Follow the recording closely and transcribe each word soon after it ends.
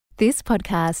This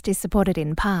podcast is supported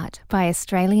in part by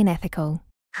Australian Ethical.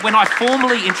 When I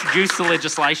formally introduced the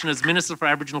legislation as Minister for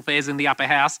Aboriginal Affairs in the Upper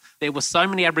House, there were so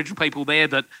many Aboriginal people there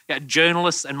that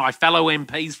journalists and my fellow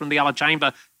MPs from the other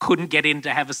chamber couldn't get in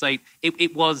to have a seat.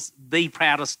 It was the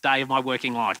proudest day of my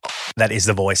working life. That is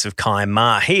the voice of Kyam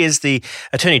Maher. He is the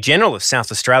Attorney General of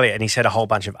South Australia, and he's had a whole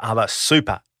bunch of other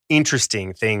super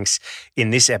interesting things in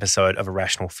this episode of A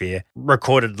Rational Fear,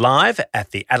 recorded live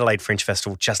at the Adelaide Fringe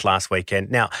Festival just last weekend.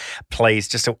 Now, please,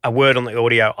 just a word on the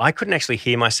audio. I couldn't actually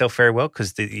hear myself very well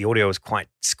because the audio was quite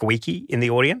squeaky in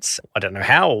the audience. I don't know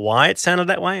how or why it sounded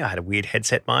that way. I had a weird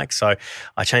headset mic, so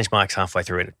I changed mics halfway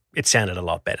through and it sounded a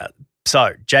lot better.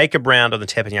 So, Jacob Round on the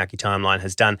Teppanyaki timeline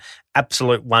has done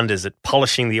absolute wonders at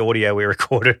polishing the audio we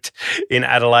recorded in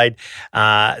Adelaide.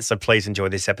 So please enjoy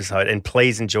this episode and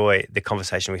please enjoy the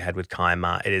conversation we had with Kyam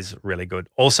Maher. It is really good.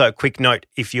 Also, a quick note,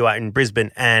 if you are in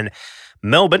Brisbane and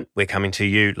Melbourne, we're coming to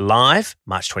you live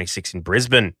March 26 in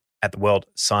Brisbane at the World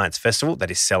Science Festival.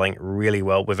 That is selling really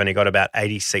well. We've only got about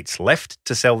 80 seats left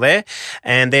to sell there.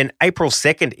 And then April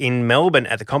 2nd in Melbourne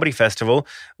at the Comedy Festival,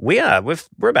 we're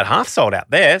about half sold out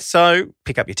there. So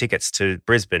pick up your tickets to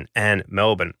Brisbane and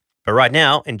Melbourne. But right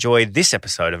now, enjoy this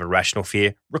episode of A Rational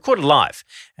Fear, recorded live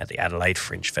at the Adelaide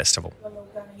Fringe Festival.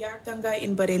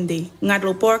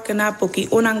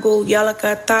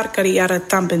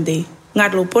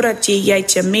 Ngadlo porachi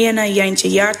yaicha miena yaincha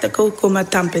yarta ko kuma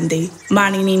tampindi.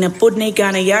 Mani nina pudne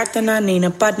gana yartana nina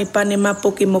padni ma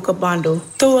poki mokabando.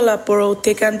 Toala poro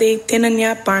tekandi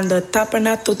tenanya parnda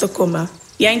tapana tutakuma.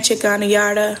 Yaincha gana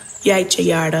yarda, yaicha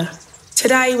yarda.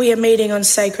 Today we are meeting on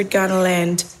sacred Ghana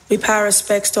land. We pay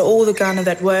respects to all the Ghana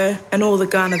that were and all the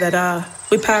Ghana that are.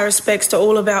 We pay respects to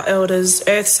all of our elders,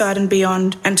 earthside and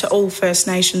beyond, and to all First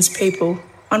Nations people.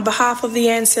 On behalf of the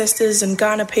ancestors and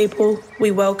Ghana people,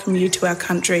 we welcome you to our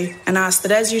country and ask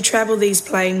that as you travel these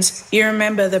plains, you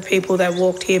remember the people that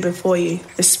walked here before you.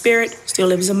 The spirit still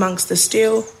lives amongst the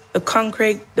steel, the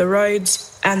concrete, the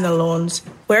roads and the lawns.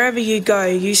 Wherever you go,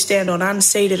 you stand on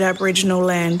unceded Aboriginal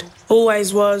land.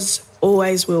 Always was,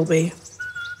 always will be.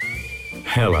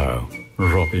 Hello.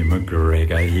 Robbie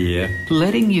McGregor here,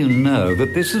 letting you know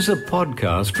that this is a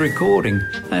podcast recording,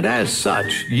 and as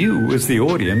such, you as the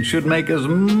audience should make as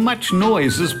much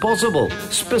noise as possible.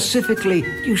 Specifically,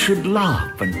 you should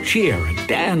laugh and cheer at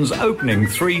Dan's opening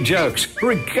 3 jokes,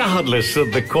 regardless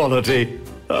of the quality.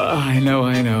 I know,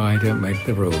 I don't make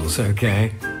the rules,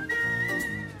 okay?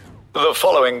 The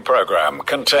following program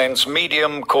contains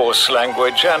medium coarse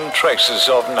language and traces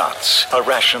of nuts. A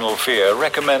Rational Fear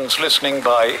recommends listening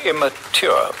by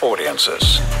immature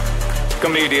audiences.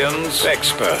 Comedians,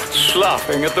 experts,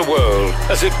 laughing at the world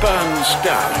as it burns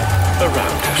down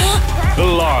around us.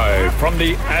 Live from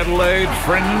the Adelaide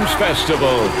Fringe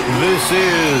Festival, this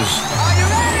is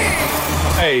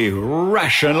A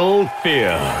Rational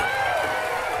Fear.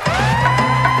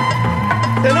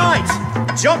 Tonight,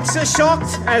 jocks are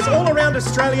shocked as all around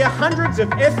Australia hundreds of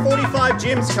F45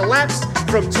 gyms collapsed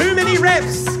from too many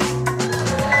reps.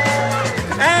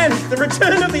 And the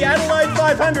return of the Adelaide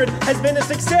 500 has been a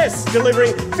success,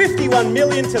 delivering 51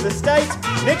 million to the state.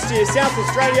 Next year, South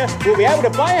Australia will be able to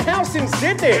buy a house in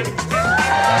Sydney.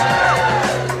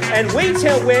 And we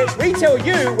tell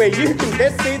you where you can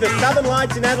best see the Southern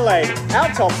Lights in Adelaide. Our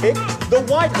top pick, the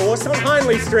White Horse on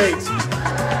Hindley Street.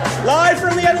 Live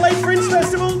from the Adelaide Fringe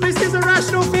Festival, this is A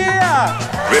Rational Fear.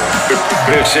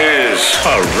 This is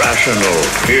A Rational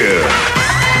Fear.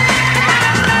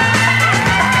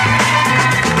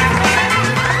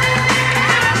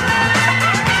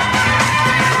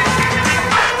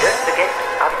 Don't forget to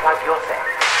unplug your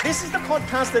set. This is the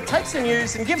podcast that takes the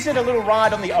news and gives it a little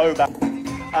ride on the O-Bahn.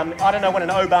 I don't know what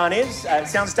an O-Bahn is. It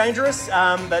sounds dangerous,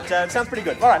 but it sounds pretty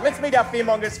good. All right, let's meet our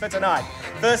fearmongers for tonight.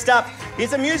 First up,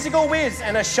 he's a musical whiz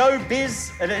and a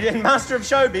master of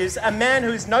showbiz, a man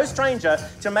who's no stranger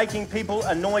to making people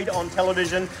annoyed on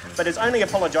television, but has only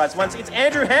apologised once. It's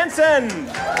Andrew Hansen.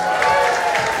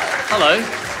 Hello.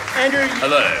 Andrew.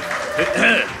 Hello.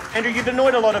 Andrew, you've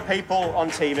annoyed a lot of people on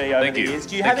TV over the years.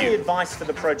 Do you have any advice for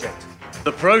the project?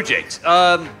 The project?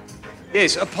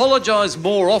 Yes, apologise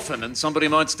more often and somebody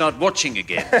might start watching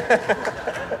again.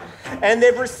 And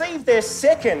they've received their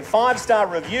second 5-star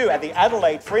review at the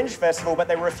Adelaide Fringe Festival, but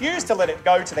they refuse to let it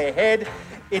go to their head.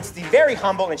 It's the very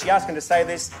humble, and she asked me to say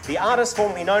this, the artist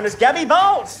formerly known as Gabbi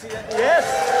Bolt. Yes.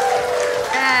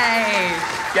 Hey.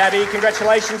 Gabbi,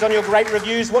 congratulations on your great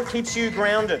reviews. What keeps you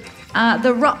grounded?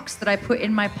 The rocks that I put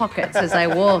in my pockets as I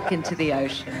walk into the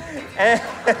ocean.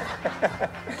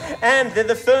 And they're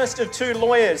the first of 2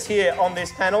 lawyers here on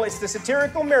this panel. It's the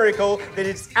satirical miracle that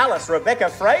it's Alice Rebecca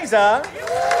Fraser.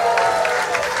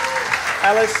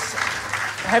 Alice,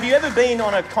 Have you ever been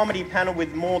on a comedy panel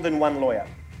with more than one lawyer?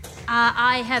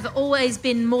 I have always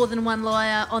been more than one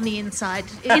lawyer on the inside.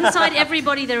 Inside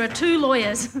everybody, there are two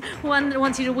lawyers. One that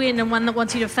wants you to win and one that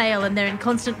wants you to fail, and they're in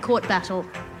constant court battle.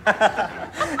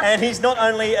 And he's not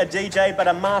only a DJ, but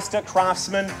a master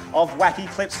craftsman of wacky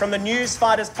clips from the News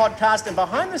Fighters podcast and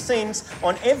behind the scenes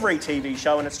on every TV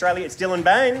show in Australia. It's Dylan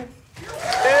Bain.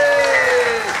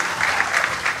 Hey!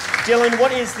 Dylan,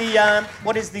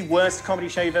 what is the worst comedy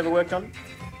show you've ever worked on?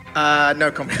 No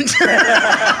comment.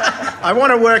 I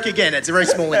want to work again. It's a very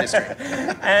small industry.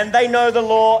 And they know the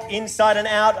law inside and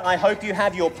out. I hope you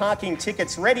have your parking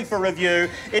tickets ready for review.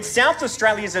 It's South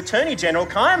Australia's Attorney General,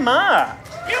 Kyam Maher.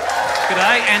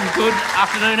 G'day and good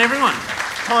afternoon, everyone.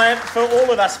 Kyam, for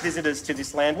all of us visitors to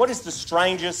this land, what is the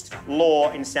strangest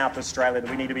law in South Australia that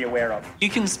we need to be aware of? You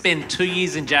can spend 2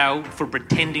 years in jail for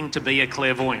pretending to be a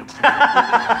clairvoyant.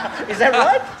 Is that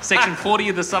right? Section 40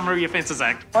 of the Summary Offences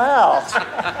Act. Wow.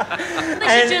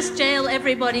 They should just jail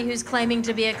everybody who's claiming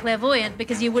to be a clairvoyant,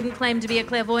 because you wouldn't claim to be a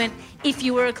clairvoyant if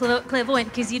you were a clairvoyant,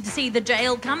 because you'd see the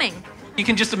jail coming. You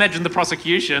can just imagine the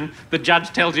prosecution. The judge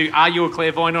tells you, are you a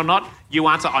clairvoyant or not? You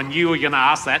answer, I knew you were going to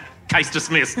ask that. Case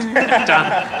dismissed.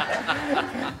 Done.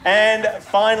 And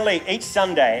finally, each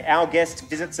Sunday, our guest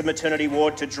visits a maternity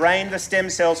ward to drain the stem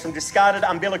cells from discarded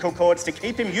umbilical cords to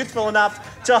keep him youthful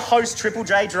enough to host Triple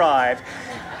J Drive.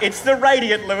 It's the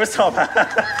radiant Lewis Hobba.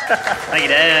 Thank you,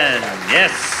 Dan.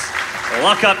 Yes.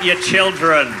 Lock up your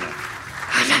children.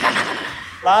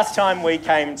 Last time we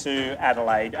came to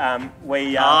Adelaide,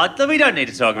 we don't need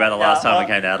to talk about the last time we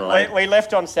came to Adelaide. We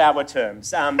left on sour terms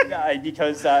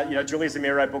because Julia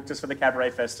Zamiro booked us for the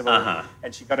Cabaret Festival,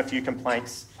 and she got a few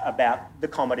complaints about the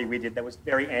comedy we did that was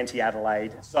very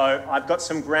anti-Adelaide. So I've got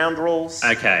some ground rules.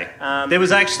 Okay. There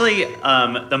was actually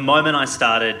the moment I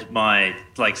started my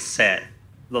set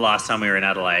the last time we were in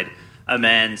Adelaide, a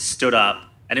man stood up,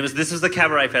 and this was the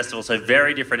Cabaret Festival, so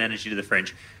very different energy to the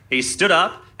Fringe. He stood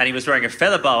up and he was wearing a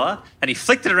feather boa and he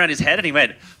flicked it around his head and he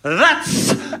went,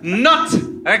 "That's not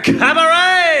a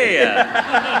cabaret!"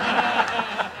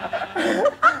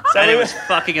 And it was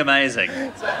fucking amazing.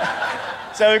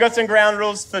 So we've got some ground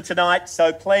rules for tonight.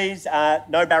 So please,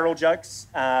 no barrel jokes,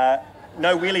 no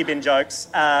wheelie bin jokes,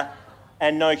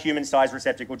 and no human-sized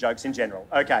receptacle jokes in general.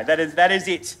 Okay, that is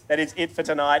it. That is it for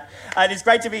tonight. It is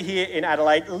great to be here in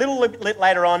Adelaide. A little bit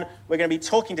later on, we're going to be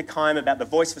talking to Kyam about the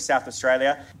voice for South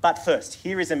Australia. But first,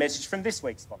 here is a message from this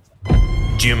week's sponsor.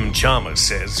 Jim Chalmers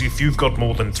says if you've got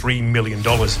more than $3 million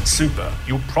in super,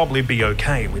 you'll probably be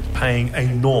okay with paying a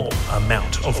normal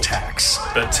amount of tax.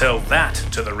 But tell that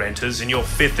to the renters in your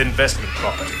fifth investment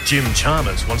property. Jim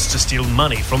Chalmers wants to steal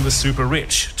money from the super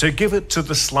rich to give it to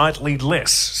the slightly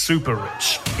less super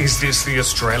rich. Is this the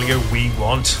Australia we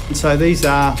want? And so these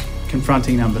are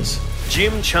confronting numbers.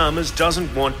 Jim Chalmers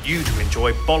doesn't want you to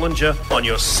enjoy Bollinger on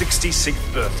your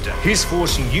 66th birthday. He's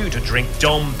forcing you to drink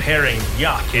Dom Perignon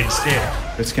yuck instead.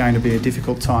 It's going to be a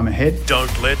difficult time ahead.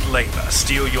 Don't let Labor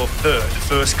steal your third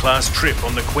first-class trip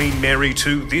on the Queen Mary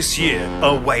 2 this year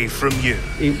away from you.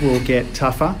 It will get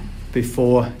tougher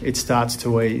before it starts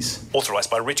to ease. Authorised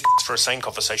by Rich for a sane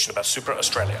conversation about Super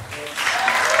Australia.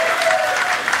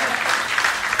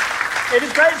 It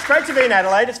is great. It's great to be in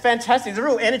Adelaide. It's fantastic. There's a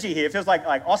real energy here. It feels like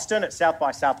Austin at South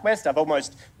by Southwest. I've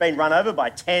almost been run over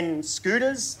by 10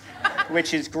 scooters,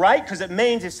 which is great because it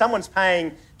means if someone's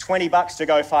paying $20 to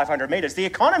go 500 metres, the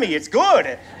economy is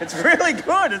good. It's really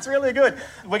good. It's really good.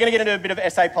 We're going to get into a bit of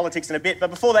SA politics in a bit. But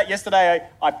before that, yesterday,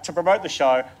 to promote the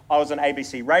show, I was on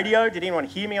ABC Radio. Did anyone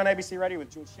hear me on ABC Radio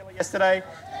with George Schiller yesterday?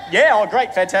 Yeah, oh,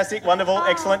 great, fantastic, wonderful,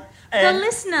 excellent. And the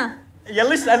listener. Yeah,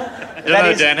 listen.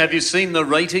 Dan, have you seen the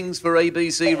ratings for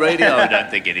ABC Radio? I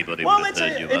don't think anybody would have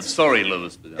heard you. I'm sorry,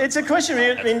 Lewis. It's a question.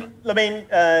 I mean,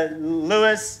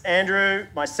 Lewis, Andrew,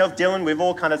 myself, Dylan, we've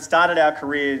all kind of started our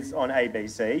careers on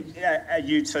ABC.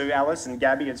 You too, Alice, and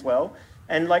Gabbi as well.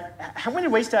 And, when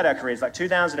did we start our careers?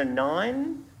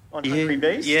 2009 on Country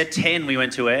Beast? Yeah, 10 we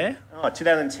went to air. Oh,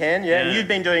 2010, yeah. And you've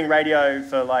been doing radio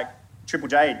for, Triple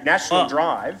J, National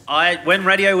Drive. When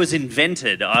radio was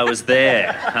invented, I was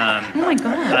there. Oh, my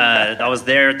God. I was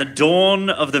there at the dawn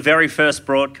of the very first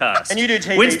broadcast. And you do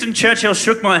TV. Winston Churchill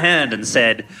shook my hand and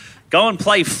said, "Go and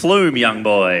play Flume, young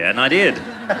boy." And I did.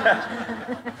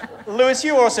 Lewis,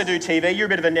 you also do TV. You're a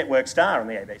bit of a network star on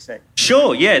the ABC.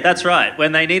 Sure, yeah, that's right.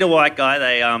 When they need a white guy,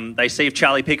 they see if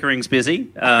Charlie Pickering's busy,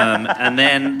 and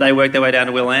then they work their way down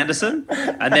to Will Anderson,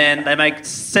 and then they make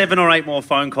 7 or 8 more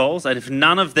phone calls, and if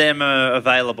none of them are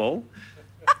available,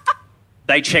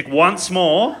 they check once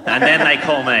more, and then they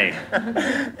call me.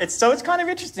 It's kind of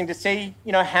interesting to see,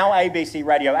 how ABC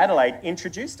Radio Adelaide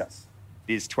introduced us.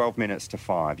 It is 12 minutes to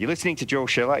 5. You're listening to Jules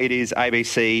Schiller. It is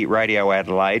ABC Radio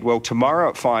Adelaide. Well, tomorrow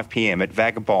at 5 p.m. at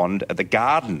Vengabus at the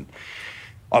Garden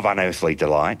of Unearthly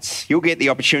Delights, you'll get the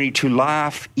opportunity to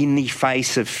laugh in the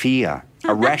face of fear,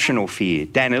 irrational fear.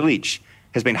 Dan Ilic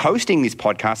has been hosting this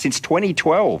podcast since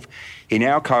 2012. He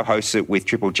now co-hosts it with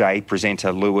Triple J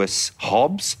presenter Lewis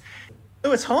Hobbs.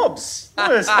 Lewis Hobbs.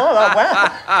 Lewis Hobbs. Oh,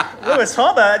 wow. Lewis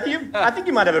Hobba. I think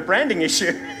you might have a branding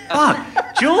issue.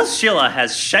 Fuck. Jules Schiller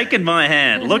has shaken my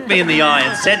hand, looked me in the eye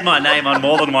and said my name on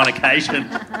more than one occasion.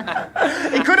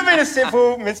 It could have been a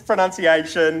simple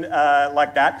mispronunciation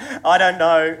like that. I don't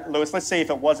know, Lewis. Let's see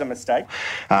if it was a mistake.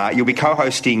 You'll be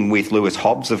co-hosting with Lewis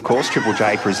Hobbs, of course, Triple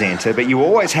J presenter, but you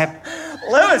always have...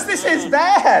 Lewis, this is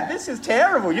bad. This is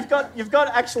terrible. You've got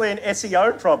actually an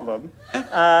SEO problem,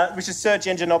 which is search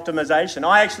engine optimization.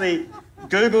 I actually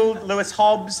Googled Lewis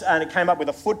Hobbs and it came up with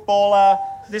a footballer.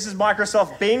 This is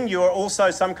Microsoft Bing. You are also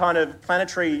some kind of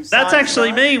planetary... That's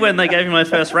actually me when they gave me my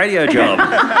first radio job.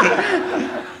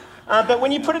 But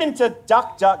when you put it into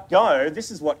DuckDuckGo,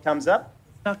 this is what comes up.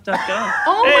 DuckDuckGo.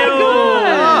 Oh,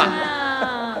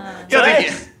 my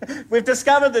God. So we've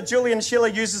discovered that Julian Schiller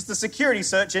uses the security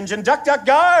search engine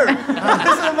DuckDuckGo.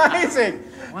 This is amazing.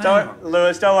 Wow.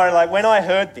 Lewis, don't worry. Like, when I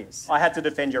heard this, I had to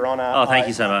defend your honour. Oh, thank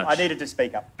you so much. I needed to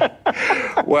speak up.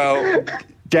 Well,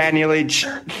 Dan Ilic,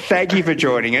 thank you for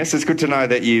joining us. It's good to know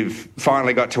that you've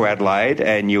finally got to Adelaide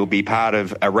and you'll be part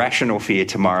of Irrational Fear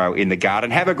tomorrow in the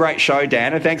Garden. Have a great show,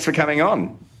 Dan, and thanks for coming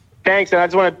on. Thanks, and I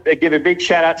just want to give a big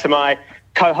shout-out to my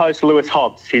co-host, Lewis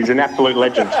Hobbs. He's an absolute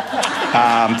legend.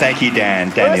 Thank you,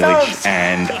 Dan Ilic.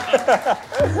 And...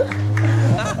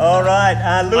 All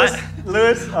right,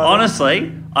 Lewis.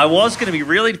 Honestly, I was going to be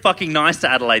really fucking nice to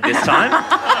Adelaide this time.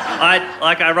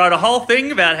 I wrote a whole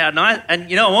thing about how nice, and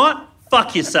you know what?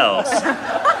 Fuck yourselves.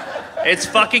 It's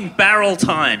fucking barrel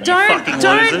time, you fucking losers.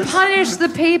 Don't punish the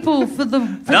people for the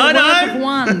work of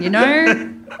one, you know?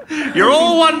 You're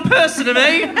all one person to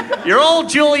me. You're all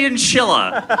Julian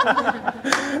Schiller.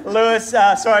 Lewis,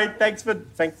 sorry, thanks for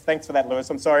that, Lewis.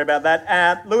 I'm sorry about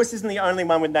that. Lewis isn't the only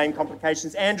one with name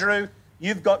complications. Andrew,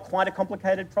 you've got quite a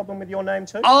complicated problem with your name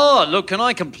too. Oh, look, can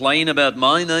I complain about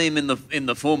my name in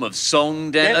the form of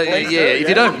song, Dan? Yeah, please do, if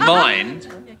you don't mind,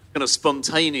 I'm going to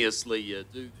spontaneously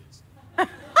do this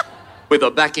with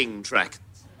a backing track.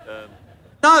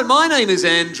 No, my name is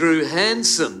Andrew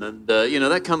Hansen, and,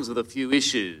 that comes with a few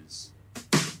issues.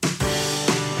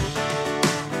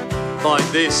 Like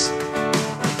this.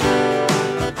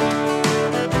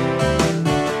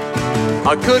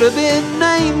 I could have been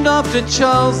named after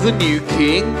Charles the new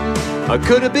king. I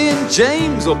could have been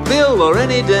James or Bill or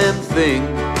any damn thing.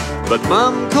 But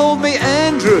Mum called me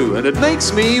Andrew and it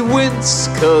makes me wince,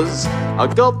 'cause I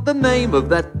got the name of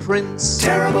that prince.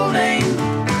 Terrible name.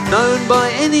 Known by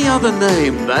any other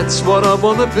name, that's what I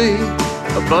want to be.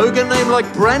 A bogan name like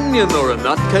Branyan or a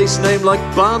nutcase name like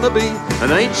Barnaby.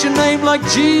 An ancient name like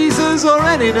Jesus or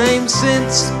any name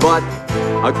since. But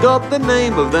I got the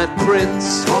name of that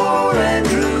prince. Poor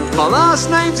Andrew. My last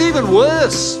name's even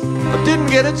worse. I didn't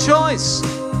get a choice.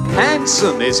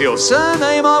 Hansen is your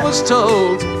surname, I was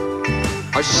told.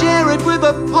 I share it with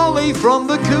a Polly from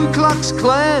the Ku Klux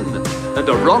Klan and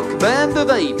a rock band of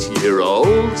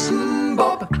 8-year-olds.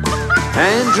 Bob.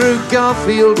 Andrew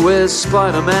Garfield wears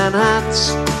Spider-Man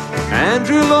hats.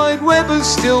 Andrew Lloyd Webber's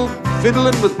still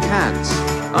fiddling with cats.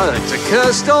 Oh, it's a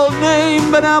cursed old name,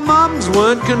 but our mums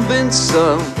weren't convinced,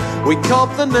 so we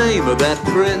copped the name of that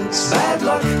prince. Bad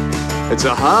luck. It's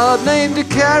a hard name to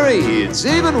carry. It's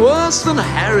even worse than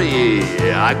Harry.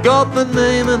 I got the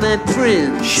name of that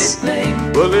prince. Shit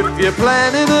name. Well, if you're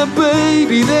planning a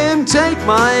baby, then take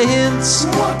my hints.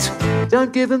 What?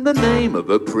 Don't give him the name of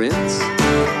a prince.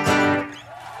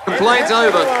 Complaints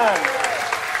over.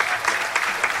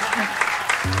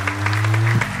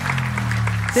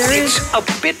 It's a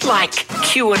bit like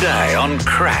Q&A on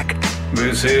crack.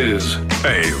 This is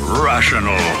a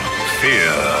rational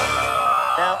fear.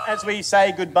 Now, as we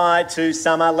say goodbye to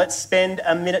summer, let's spend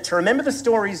a minute to remember the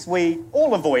stories we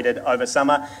all avoided over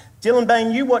summer. Dylan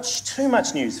Bain, you watched too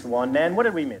much news for one, man. What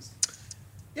did we miss?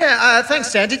 Yeah,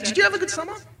 thanks, Dan. Did you have a good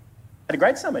summer? Had a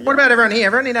great summer, yeah. What about everyone here?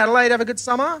 Everyone in Adelaide have a good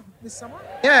summer this summer?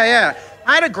 Yeah.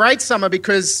 I had a great summer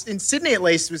because in Sydney, at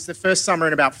least, it was the first summer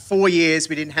in about 4 years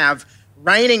we didn't have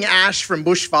raining ash from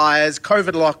bushfires,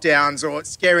 COVID lockdowns, or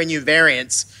scary new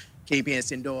variants keeping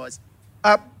us indoors.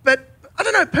 But I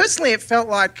don't know, personally it felt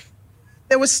like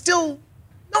there was still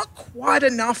not quite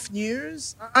enough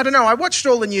news. I don't know, I watched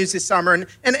all the news this summer and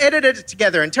edited it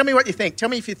together, and tell me what you think. Tell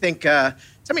me if you think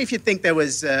there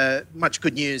was much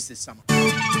good news this summer.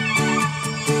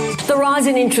 The rise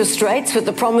in interest rates, with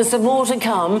the promise of more to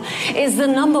come, is the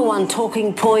number one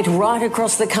talking point right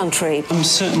across the country. I'm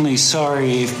certainly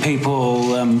sorry if people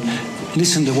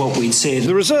listen to what we said.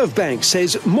 The Reserve Bank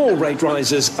says more rate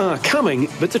rises are coming,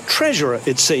 but the Treasurer,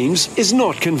 it seems, is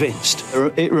not convinced.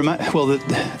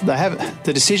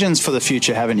 The decisions for the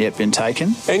future haven't yet been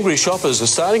taken. Angry shoppers are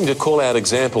starting to call out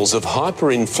examples of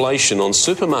hyperinflation on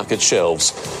supermarket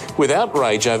shelves, with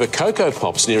outrage over Cocoa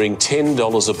Pops nearing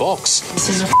 $10 a box. This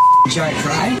is a joke,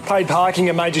 right? Paid parking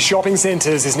at major shopping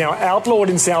centres is now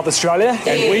outlawed in South Australia.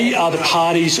 And we are the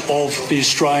parties of the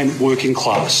Australian working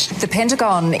class. The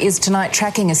Pentagon is tonight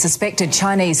tracking a suspected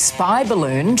Chinese spy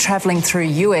balloon travelling through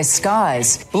US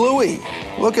skies. Bluey,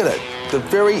 look at it. The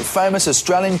very famous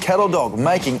Australian cattle dog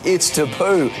making its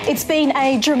debut. It's been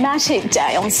a dramatic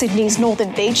day on Sydney's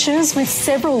northern beaches, with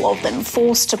several of them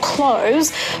forced to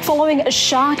close following a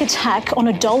shark attack on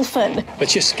a dolphin.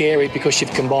 It's just scary because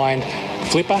you've combined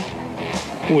flipper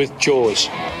with jaws.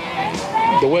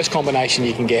 The worst combination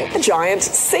you can get. A giant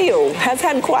seal has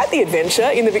had quite the adventure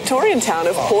in the Victorian town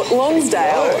of Port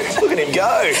Lonsdale. Look at him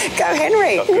go. Go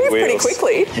Henry, move pretty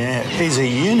quickly. Yeah, he's a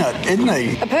unit, isn't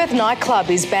he? A Perth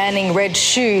nightclub is banning red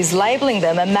shoes, labelling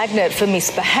them a magnet for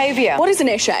misbehaviour. What is an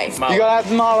eshay? You gotta have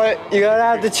the mullet, you gotta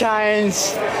have the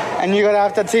chains, and you gotta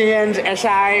have the TNs,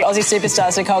 eshay. Aussie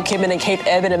superstars Nicole Kidman and Keith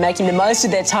Urban are making the most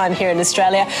of their time here in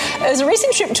Australia. There was a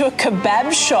recent trip to a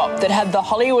kebab shop that had the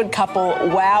Hollywood couple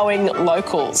wowing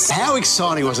locals. How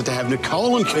exciting was it to have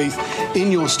Nicole and Keith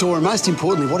in your store? And most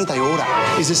importantly, what did they order?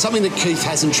 Is there something that Keith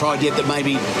hasn't tried yet that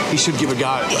maybe he should give a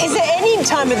go? Is there any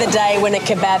time of the day when a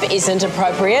kebab isn't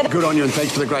appropriate? Good on you, and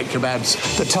thanks for the great kebabs.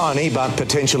 The tiny but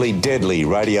potentially deadly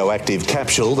radioactive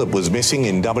capsule that was missing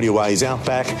in WA's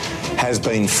outback has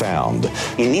been found.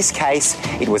 In this case,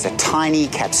 it was a tiny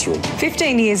capsule.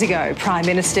 15 years ago, Prime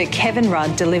Minister Kevin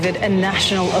Rudd delivered a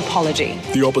national apology.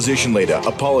 The opposition leader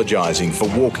apologising for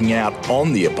walking out on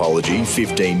the apology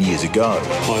 15 years ago.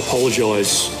 I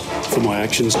apologise for my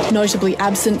actions. Notably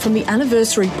absent from the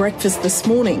anniversary breakfast this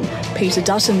morning, Peter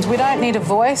Dutton. We don't need a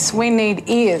voice, we need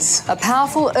ears. A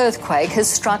powerful earthquake has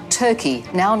struck Turkey,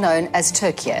 now known as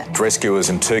Turkey. Rescuers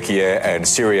in Turkey and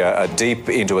Syria are deep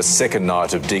into a second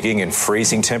night of digging in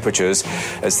freezing temperatures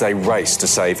as they race to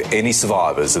save any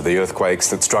survivors of the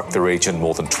earthquakes that struck the region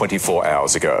more than 24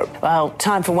 hours ago. Well,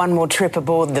 time for one more trip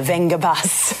aboard the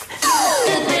Vengabus.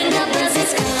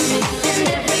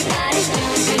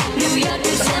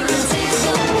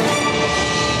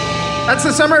 That's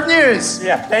the Summer of News.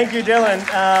 Yeah, thank you, Dylan.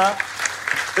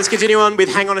 Let's continue on with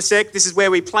Hang On A Sec. This is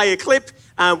where we play a clip.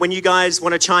 When you guys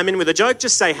want to chime in with a joke,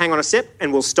 just say hang on a sec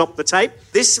and we'll stop the tape.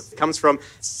 This comes from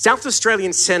South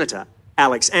Australian Senator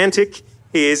Alex Antic.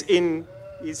 He's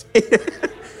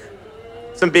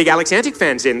some big Alex Antic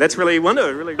fans in. That's really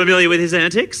wonderful. Really familiar with his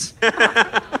antics?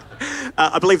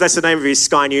 I believe that's the name of his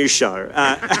Sky News show.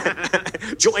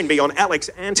 Join me on Alex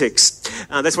Antics.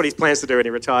 That's what he plans to do when he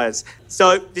retires.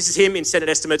 So this is him in Senate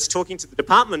estimates talking to the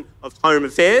Department of Home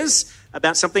Affairs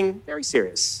about something very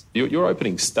serious. Your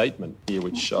opening statement here,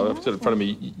 which I've got in front of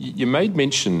me, you made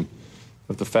mention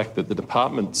of the fact that the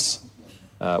department's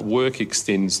work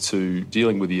extends to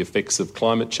dealing with the effects of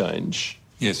climate change.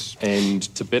 Yes. And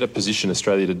to better position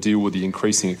Australia to deal with the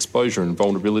increasing exposure and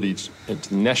vulnerability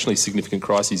to nationally significant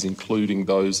crises, including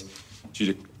those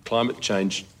due to climate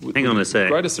change. Hang on a sec.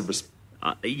 Greatest of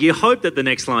you hope that the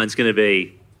next line's going to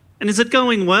be, and is it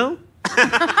going well?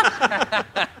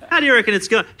 How do you reckon it's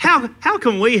going? How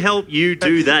can we help you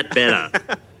do that better?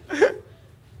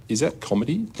 Is that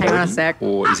comedy? Hang on a sec.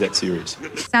 Or is that serious?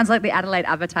 Sounds like the Adelaide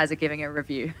Advertiser giving a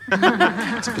review.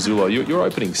 Pazzulo, your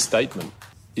opening statement,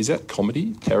 is that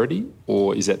comedy, parody,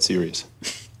 or is that serious?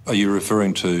 Are you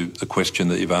referring to the question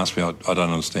that you've asked me? I don't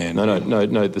understand.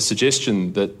 No. The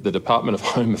suggestion that the Department of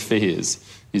Home Affairs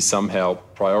is somehow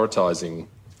prioritising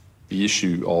the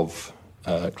issue of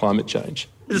climate change.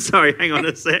 Sorry, hang on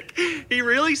a sec. He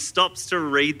really stops to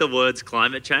read the words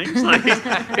climate change. Like,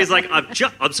 he's like,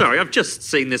 I'm sorry, I've just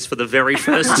seen this for the very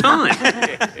first time.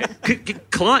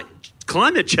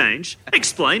 Climate change?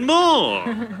 Explain more.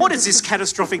 What is this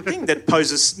catastrophic thing that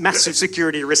poses massive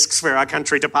security risks for our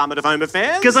country, Department of Home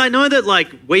Affairs? Because I know that,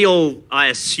 we all, I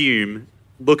assume,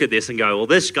 look at this and go, well,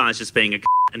 this guy's just being a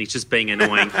and he's just being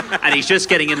annoying and he's just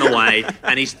getting in the way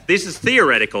and this is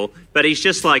theoretical, but he's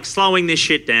just, slowing this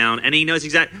shit down and he knows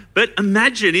exactly... But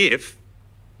imagine if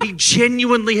he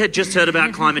genuinely had just heard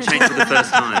about climate change for the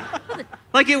first time.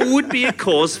 It would be a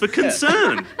cause for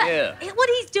concern. Yeah. What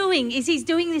he's doing is he's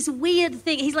doing this weird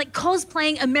thing. He's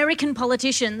cosplaying American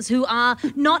politicians who are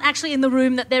not actually in the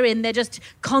room that they're in. They're just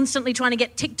constantly trying to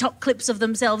get TikTok clips of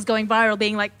themselves going viral,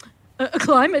 being like,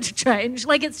 climate change.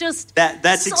 Like, it's just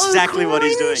That's so exactly what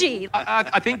he's doing. cringy.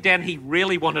 I think, Dan, he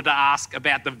really wanted to ask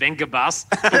about the Vengabus,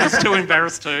 but was too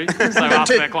embarrassed to, so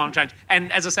asked about climate change.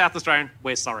 And as a South Australian,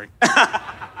 we're sorry.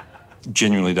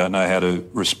 Genuinely don't know how to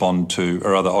respond to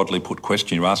a rather oddly put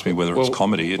question. You asked me whether it's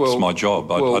comedy. It's my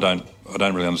job. I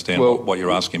don't really understand what you're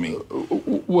asking me.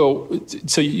 Well,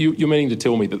 so you're meaning to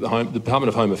tell me that the Department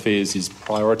of Home Affairs is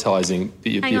prioritising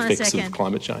the effects of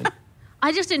climate change?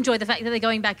 I just enjoy the fact that they're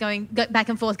going back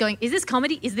and forth going, is this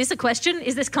comedy? Is this a question?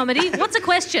 Is this comedy? What's a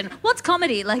question? What's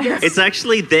comedy? Like, it's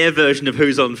actually their version of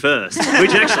Who's On First,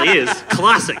 which actually is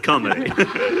classic comedy.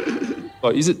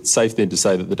 Well, is it safe then to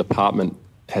say that the department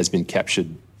has been captured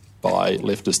by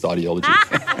leftist ideology?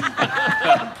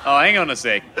 Oh, hang on a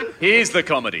sec. Here's the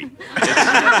comedy.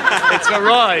 It's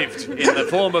arrived in the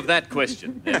form of that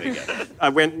question. There we go. I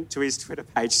went to his Twitter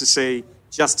page to see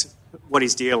just what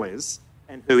his deal is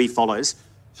and who he follows.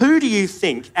 Who do you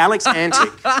think Alex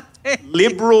Antic,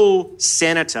 Liberal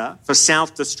Senator for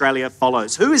South Australia,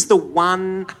 follows? Who is the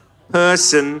one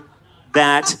person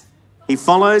that he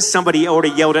follows? Somebody already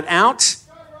yelled it out.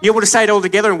 You able to say it all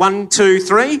together in 1, 2,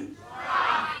 3?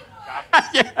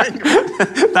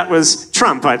 That was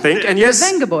Trump, I think. And yes,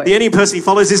 the only person he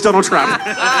follows is Donald Trump.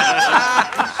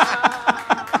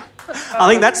 I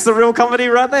think that's the real comedy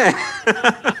right there.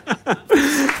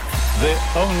 The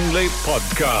only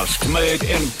podcast made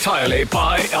entirely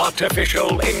by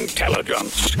artificial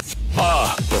intelligence.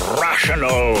 A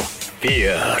rational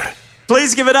fear.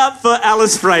 Please give it up for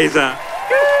Alice Fraser.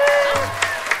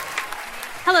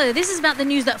 Hello, this is about the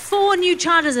news that 4 new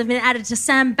charges have been added to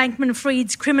Sam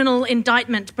Bankman-Fried's criminal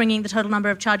indictment, bringing the total number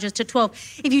of charges to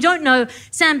 12. If you don't know,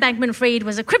 Sam Bankman-Fried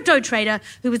was a crypto trader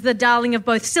who was the darling of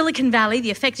both Silicon Valley,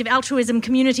 the effective altruism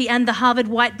community, and the Harvard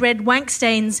white bread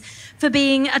wankstains for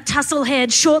being a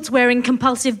tussle-haired, shorts-wearing,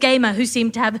 compulsive gamer who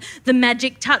seemed to have the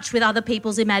magic touch with other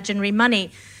people's imaginary money.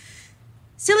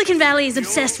 Silicon Valley is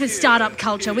obsessed with startup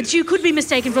culture, which you could be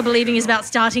mistaken for believing is about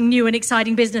starting new and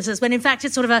exciting businesses, when in fact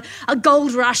it's sort of a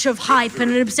gold rush of hype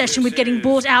and an obsession with getting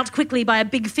bought out quickly by a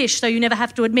big fish, so you never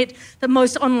have to admit that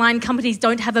most online companies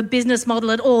don't have a business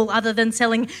model at all other than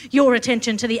selling your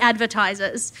attention to the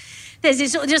advertisers. There's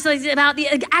this just about the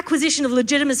acquisition of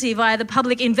legitimacy via the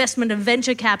public investment of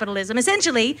venture capitalism.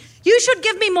 Essentially, you should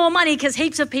give me more money because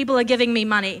heaps of people are giving me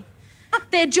money.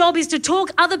 Their job is to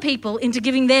talk other people into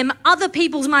giving them other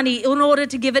people's money in order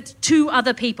to give it to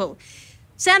other people.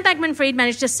 Sam Bankman-Fried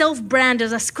managed to self-brand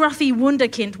as a scruffy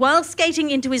wunderkind while skating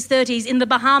into his 30s in the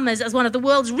Bahamas as one of the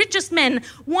world's richest men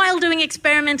while doing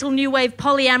experimental new wave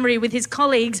polyamory with his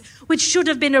colleagues, which should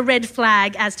have been a red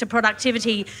flag as to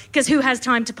productivity, because who has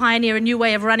time to pioneer a new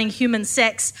way of running human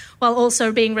sex while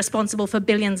also being responsible for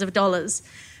billions of dollars?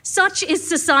 Such is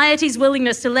society's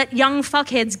willingness to let young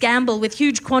fuckheads gamble with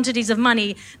huge quantities of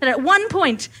money that at one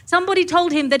point somebody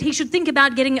told him that he should think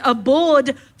about getting a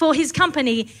board for his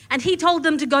company, and he told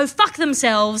them to go fuck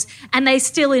themselves, and they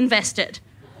still invested.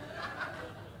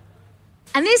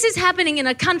 And this is happening in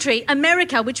a country,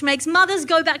 America, which makes mothers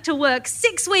go back to work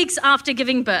 6 weeks after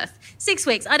giving birth. 6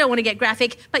 weeks. I don't want to get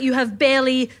graphic, but you have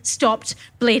barely stopped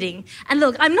bleeding. And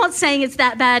look, I'm not saying it's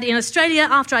that bad. In Australia,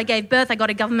 after I gave birth, I got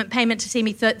a government payment to see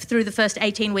me through the first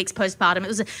 18 weeks postpartum.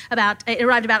 It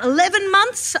arrived about 11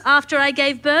 months after I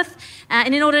gave birth.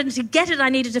 And in order to get it, I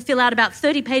needed to fill out about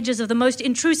 30 pages of the most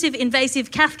intrusive,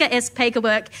 invasive, Kafka-esque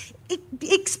paperwork,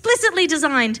 explicitly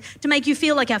designed to make you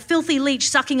feel like a filthy leech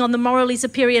sucking on the morally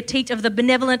superior teat of the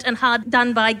benevolent and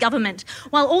hard-done-by government,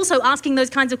 while also asking those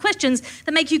kinds of questions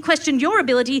that make you question your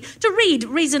ability to read,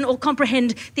 reason, or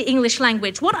comprehend the English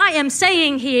language. What I am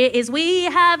saying here is we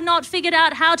have not figured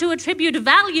out how to attribute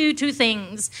value to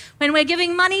things when we're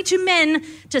giving money to men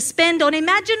to spend on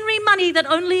imaginary money that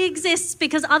only exists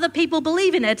because other people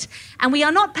believe in it, and we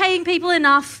are not paying people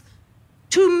enough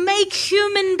to make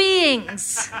human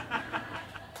beings.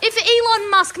 If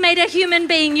Elon Musk made a human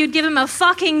being, you'd give him a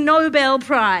fucking Nobel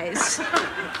Prize.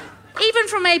 Even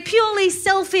from a purely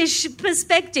selfish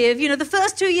perspective, the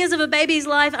first 2 years of a baby's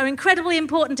life are incredibly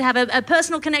important to have a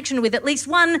personal connection with at least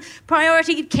one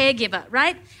priority caregiver,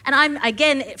 right? And I'm,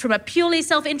 again, from a purely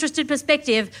self-interested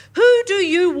perspective, who do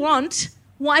you want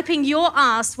wiping your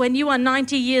ass when you are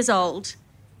 90 years old?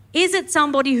 Is it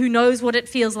somebody who knows what it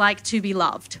feels like to be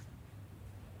loved?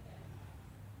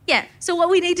 Yeah, so what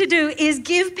we need to do is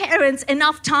give parents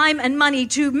enough time and money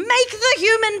to make the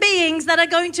human beings that are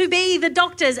going to be the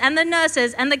doctors and the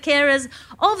nurses and the carers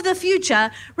of the future,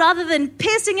 rather than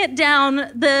pissing it down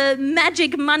the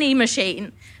magic money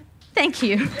machine. Thank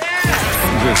you.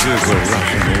 This is a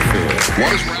rational fear.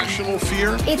 What is rational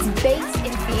fear? It's based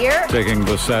in fear. Taking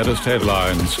the saddest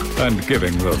headlines and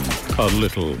giving them a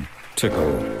little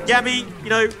Practical. Gabbi,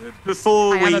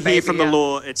 before I am we a hear baby, from the yeah.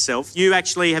 law itself, you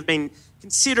actually have been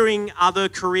considering other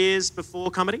careers before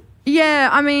comedy? Yeah,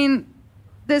 I mean,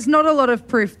 there's not a lot of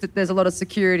proof that there's a lot of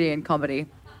security in comedy.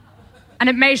 And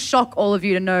it may shock all of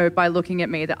you to know by looking at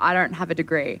me that I don't have a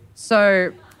degree.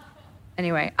 So,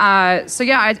 anyway, I did.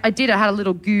 I had a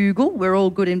little Google where all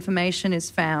good information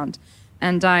is found.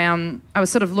 And I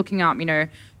was sort of looking up,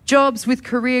 jobs with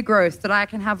career growth that I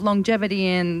can have longevity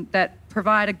in, that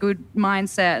provide a good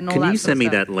mindset and all that. Can you sort send me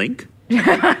of stuff. that link?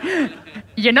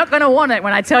 You're not going to want it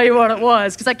when I tell you what it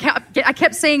was, because I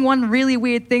kept seeing one really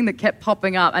weird thing that kept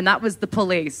popping up, and that was the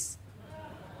police.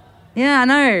 Yeah, I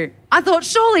know. I thought,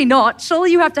 surely not.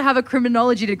 Surely you have to have a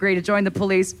criminology degree to join the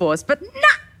police force. But nah,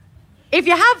 if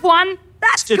you have one,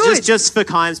 that's good. Just for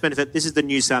Kyam's benefit, this is the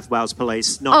New South Wales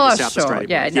Police, not the South Australia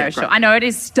Police. Yeah, sure. I know it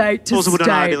is state to Plausible state.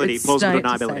 deniability. It's Plausible state to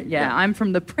deniability. state. Yeah, I'm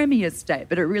from the Premier state,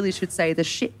 but it really should say the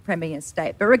shit Premier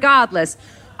state. But regardless,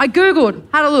 I Googled,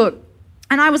 had a look,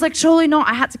 and I was like, surely not.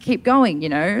 I had to keep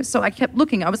going, So I kept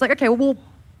looking. I was like, okay, well,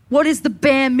 what is the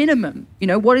bare minimum?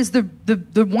 What is the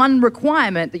one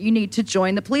requirement that you need to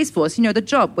join the police force? The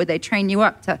job where they train you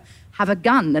up to have a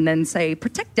gun and then say,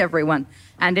 protect everyone.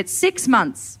 And it's 6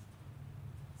 months.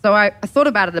 So I thought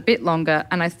about it a bit longer,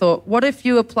 and I thought, what if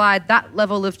you applied that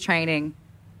level of training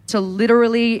to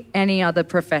literally any other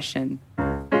profession?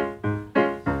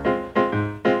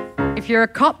 If you're a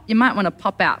cop, you might want to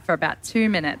pop out for about 2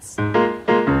 minutes.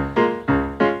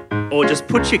 Or just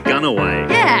put your gun away.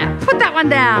 Yeah, put that one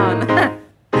down.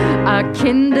 A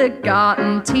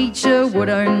kindergarten teacher would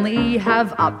only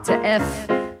have up to F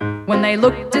when they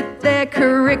looked at their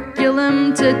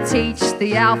curriculum to teach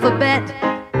the alphabet.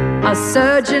 A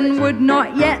surgeon would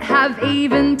not yet have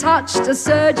even touched a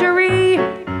surgery.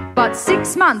 But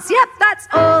 6 months, yep, that's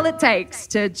all it takes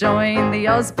to join the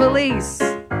Oz Police.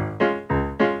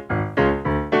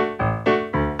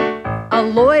 A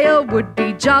lawyer would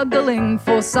be juggling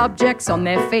 4 subjects on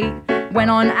their feet, when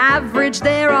on average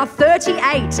there are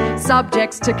 38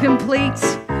 subjects to complete.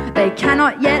 They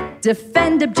cannot yet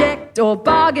defend, object, or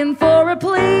bargain for a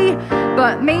plea.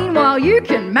 But meanwhile, you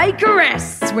can make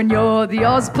arrests when you're the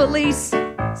Oz Police.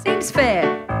 Seems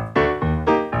fair.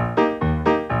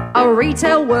 A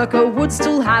retail worker would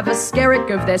still have a skerrick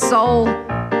of their soul.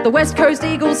 The West Coast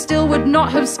Eagles still would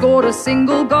not have scored a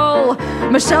single goal.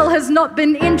 Michelle has not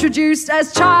been introduced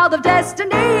as child of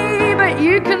destiny, but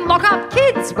you can lock up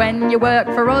kids when you work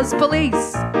for Oz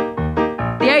Police.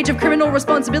 The age of criminal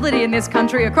responsibility in this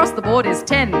country across the board is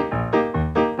 10.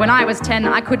 When I was 10,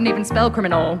 I couldn't even spell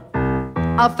criminal.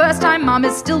 A first-time mum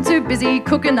is still too busy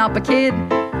cooking up a kid.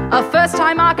 A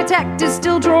first-time architect is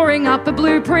still drawing up a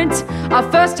blueprint. A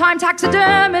first-time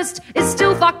taxidermist is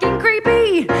still fucking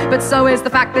creepy. But so is the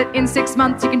fact that in 6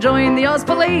 months you can join the Oz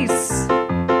Police.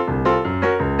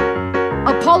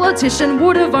 A politician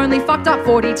would have only fucked up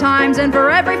 40 times, and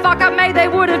for every fuck up made they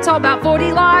would have told about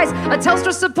 40 lies. A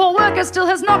Telstra support worker still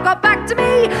has not got back to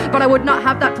me, but I would not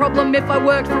have that problem if I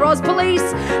worked for Oz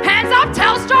Police. Hands up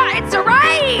Telstra, it's a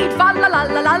raid! Fa la la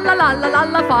la la la la la la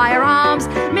la, firearms,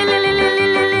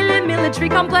 military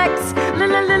complex,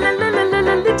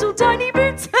 little tiny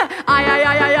boots.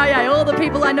 Aye, all the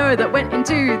people I know that went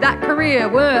into that career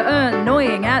were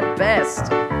annoying at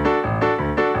best.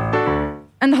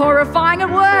 And horrifying at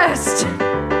worst.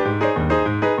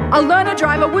 A learner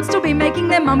driver would still be making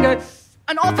their mum go.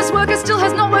 An office worker still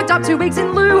has not worked up 2 weeks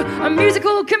in lieu. A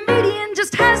musical comedian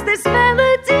just has this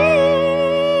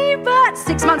melody. But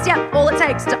 6 months, yeah, all it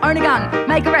takes to own a gun,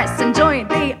 make arrests, and join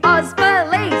the Oz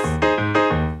Police.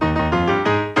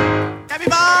 Gabbi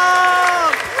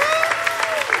Bomb!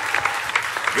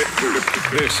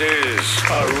 This is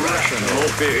A Rational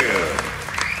Fear.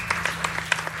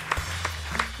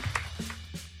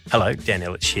 Hello, Dan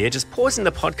Ilic here. Just pausing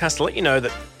the podcast to let you know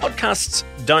that podcasts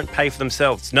don't pay for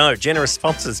themselves. No, generous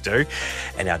sponsors do.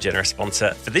 And our generous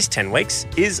sponsor for this 10 weeks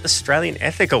is Australian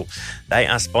Ethical. They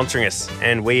are sponsoring us,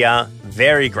 and we are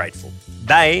very grateful.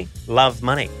 They love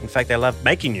money. In fact, they love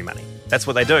making you money. That's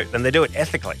what they do, and they do it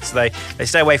ethically. So they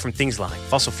stay away from things like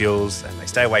fossil fuels, and they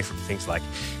stay away from things like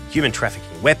human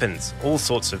trafficking, weapons, all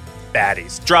sorts of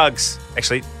baddies, drugs.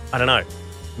 Actually, I don't know.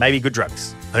 Maybe good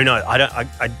drugs. Who knows?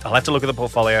 I'll have to look at the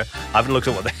portfolio. I haven't looked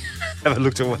at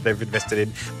what they've invested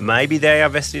in. Maybe they are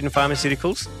invested in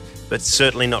pharmaceuticals, but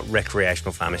certainly not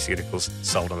recreational pharmaceuticals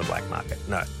sold on the black market.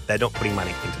 No, they're not putting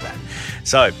money into that.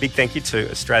 So, big thank you to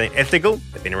Australian Ethical.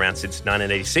 They've been around since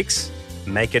 1986,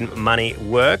 making money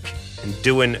work and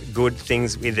doing good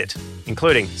things with it,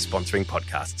 including sponsoring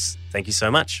podcasts. Thank you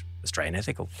so much, Australian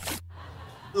Ethical.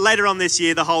 Later on this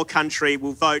year, the whole country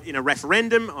will vote in a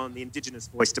referendum on the Indigenous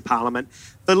voice to Parliament.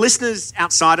 For listeners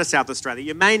outside of South Australia,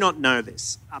 you may not know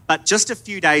this, but just a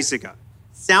few days ago,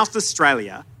 South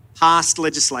Australia passed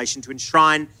legislation to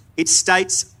enshrine its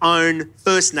state's own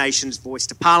First Nations voice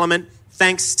to Parliament.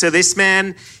 Thanks to this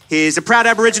man. He's a proud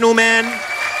Aboriginal man.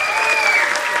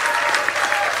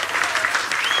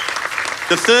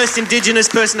 The first Indigenous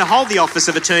person to hold the office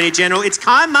of Attorney General. It's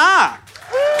Kyam.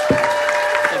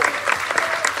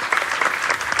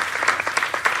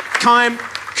 Kyam,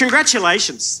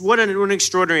 congratulations. What an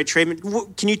extraordinary achievement.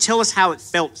 Can you tell us how it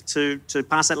felt to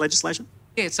pass that legislation?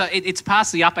 Yeah, so it's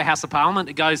passed the upper house of Parliament.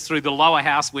 It goes through the lower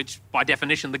house, which by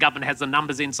definition the government has the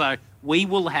numbers in. So we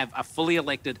will have a fully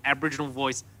elected Aboriginal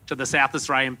voice to the South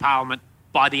Australian Parliament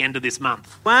by the end of this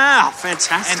month. Wow,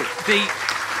 fantastic. And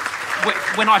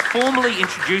when I formally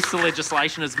introduced the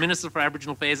legislation as Minister for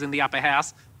Aboriginal Affairs in the upper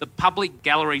house, the public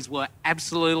galleries were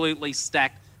absolutely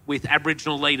stacked with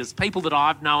Aboriginal leaders, people that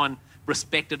I've known,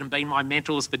 respected and been my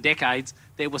mentors for decades.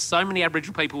 There were so many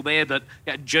Aboriginal people there that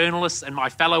journalists and my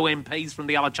fellow MPs from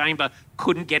the other chamber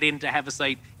couldn't get in to have a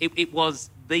seat. It was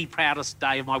the proudest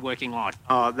day of my working life.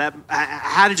 Oh,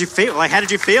 how did you feel? How did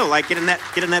you feel getting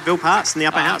that bill passed in the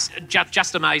upper house?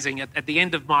 Just amazing. At the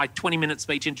end of my 20-minute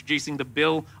speech introducing the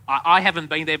bill, I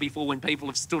haven't been there before when people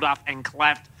have stood up and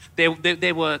clapped.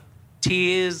 There were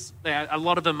tears, a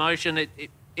lot of emotion.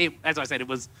 As I said, it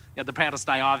was the proudest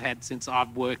day I've had since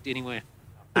I've worked anywhere.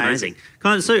 Amazing.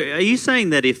 So are you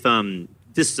saying that if,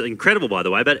 this is incredible by the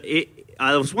way, but there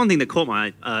was one thing that caught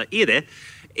my ear there.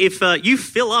 If you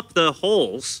fill up the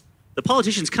halls, the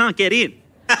politicians can't get in.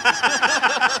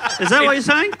 Is that what you're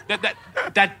saying?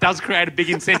 That does create a big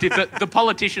incentive. The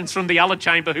politicians from the other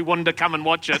chamber who wanted to come and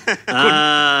watch it could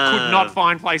not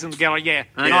find place in the gallery. Yeah,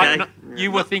 okay.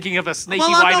 You were thinking of a sneaky way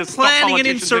to stop politicians. Well, I'm not planning an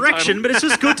insurrection, but it's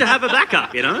just good to have a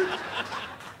backup, you know?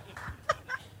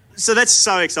 So that's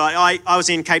so exciting. I was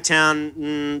in Cape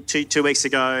Town 2 weeks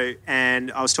ago,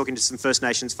 and I was talking to some First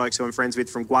Nations folks who I'm friends with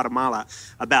from Guatemala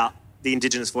about the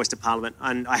Indigenous voice to Parliament.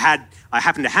 And I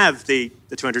happened to have the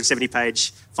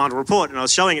 270-page final report, and I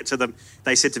was showing it to them.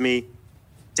 They said to me,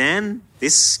 Dan,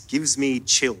 this gives me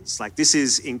chills. This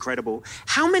is incredible.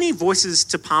 How many voices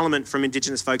to Parliament from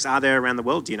Indigenous folks are there around the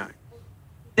world, do you know?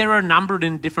 There are a number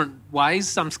in different ways.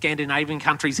 Some Scandinavian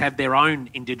countries have their own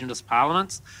Indigenous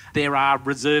parliaments. There are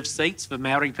reserved seats for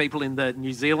Maori people in the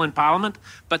New Zealand Parliament.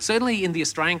 But certainly in the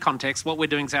Australian context, what we're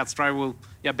doing in South Australia will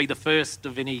be the first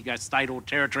of any state or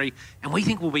territory, and we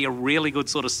think will be a really good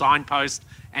sort of signpost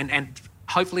and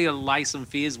hopefully allay some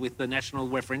fears with the national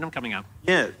referendum coming up.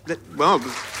 Yeah, well,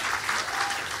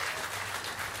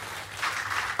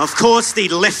 of course the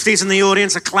lefties in the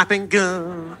audience are clapping.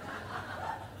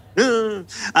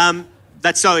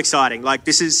 That's so exciting.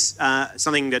 This is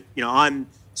something that I'm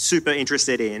super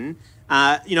interested in.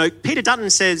 Peter Dutton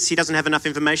says he doesn't have enough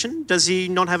information. Does he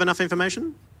not have enough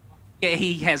information? Yeah,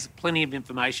 he has plenty of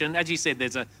information. As you said,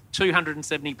 there's a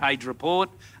 270-page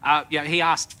report. He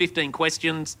asked 15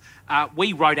 questions.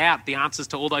 We wrote out the answers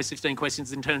to all those 15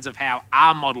 questions in terms of how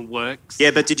our model works. Yeah,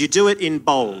 but did you do it in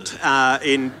bold?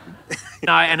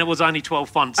 No, and it was only 12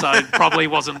 fonts, so it probably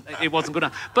wasn't good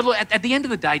enough. But look, at the end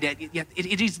of the day, Dad,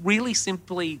 it is really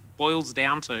simply boils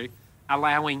down to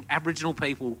allowing Aboriginal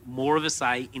people more of a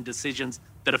say in decisions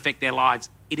that affect their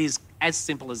lives. It is as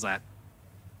simple as that.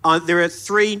 There are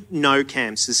 3 no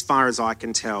camps as far as I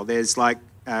can tell. There's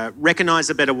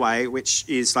Recognise a Better Way, which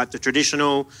is the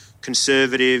traditional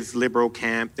conservative liberal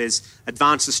camp. There's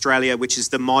Advance Australia, which is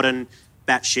the modern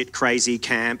batshit crazy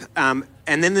camp. And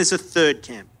then there's a third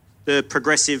camp, the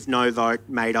progressive no vote,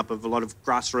 made up of a lot of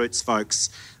grassroots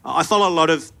folks. I follow a lot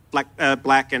of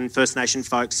black and First Nation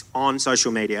folks on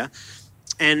social media,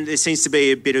 and there seems to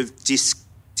be a bit of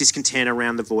discontent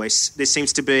around the voice. There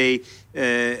seems to be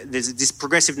there's this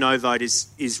progressive no vote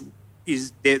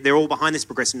they're all behind this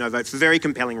progressive no vote for very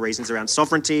compelling reasons around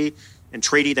sovereignty and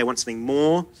treaty. They want something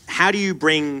more. How do you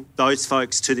bring those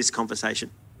folks to this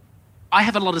conversation? I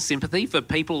have a lot of sympathy for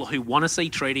people who want to see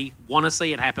treaty, want to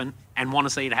see it happen, and want to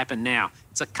see it happen now.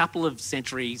 It's a couple of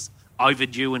centuries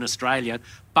overdue in Australia,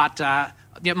 but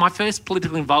my first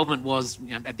political involvement was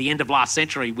at the end of last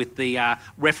century with the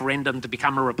referendum to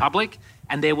become a republic,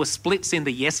 and there were splits in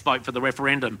the yes vote for the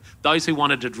referendum. Those who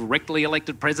wanted a directly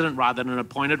elected president rather than an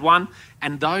appointed one,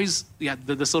 and those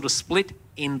the sort of split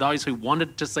in those who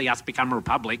wanted to see us become a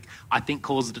republic, I think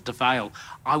caused it to fail.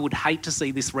 I would hate to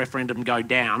see this referendum go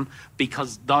down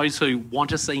because those who want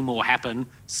to see more happen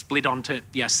split onto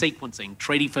sequencing,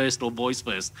 treaty first or voice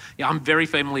first. I'm very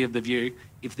firmly of the view,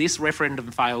 if this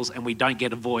referendum fails and we don't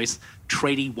get a voice,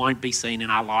 treaty won't be seen in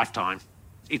our lifetime.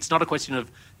 It's not a question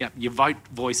of you vote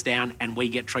voice down and we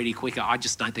get treaty quicker. I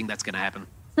just don't think that's going to happen.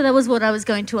 So that was what I was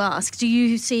going to ask. Do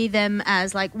you see them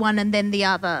as like one and then the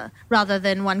other, rather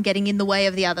than one getting in the way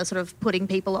of the other, sort of putting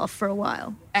people off for a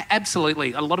while?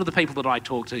 Absolutely. A lot of the people that I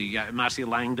talk to, Marcia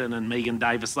Langdon and Megan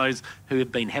Davis, those who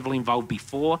have been heavily involved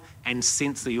before and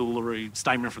since the Uluru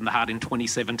Statement from the Heart in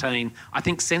 2017, I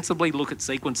think sensibly look at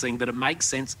sequencing, that it makes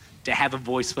sense to have a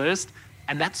voice first,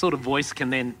 and that sort of voice can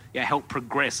then help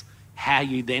progress how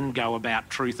you then go about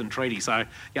truth and treaty. So,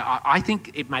 I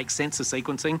think it makes sense of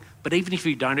sequencing, but even if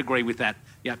you don't agree with that,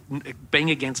 being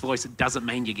against voice, it doesn't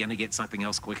mean you're going to get something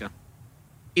else quicker.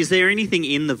 Is there anything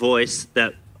in the voice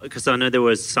that, because I know there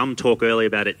was some talk earlier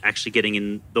about it actually getting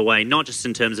in the way, not just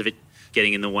in terms of it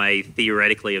getting in the way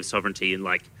theoretically of sovereignty, and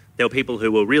like there were people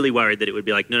who were really worried that it would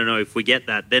be like, no, if we get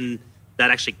that, then that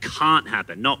actually can't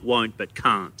happen. Not won't, but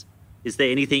can't. Is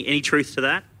there any truth to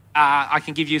that? I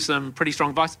can give you some pretty strong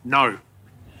advice. No.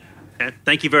 Okay,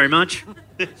 thank you very much.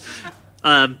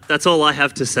 That's all I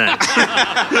have to say.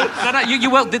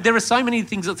 No, there are so many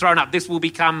things that are thrown up. This will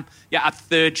become a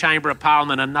third chamber of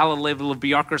parliament, another level of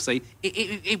bureaucracy.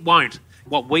 It won't.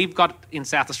 What we've got in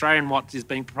South Australia and what is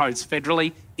being proposed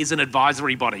federally is an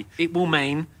advisory body. It will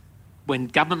mean when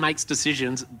government makes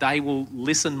decisions, they will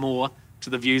listen more to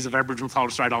the views of Aboriginal and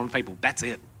Torres Strait Islander people. That's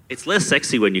it. It's less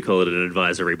sexy when you call it an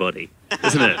advisory body,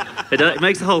 isn't it? It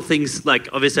makes the whole thing's like,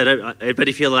 obviously, but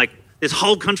if you're like, this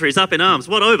whole country is up in arms,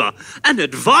 what over? An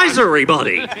advisory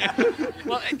body.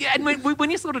 Well, and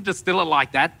when you sort of distill it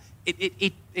like that,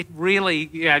 it really,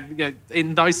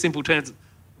 in those simple terms,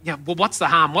 well, what's the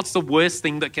harm? What's the worst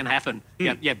thing that can happen?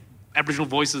 Aboriginal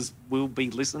voices will be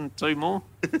listened to more.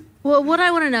 Well, what I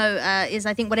want to know is,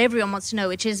 I think, what everyone wants to know,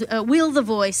 which is, will the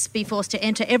voice be forced to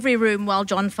enter every room while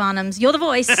John Farnham's You're the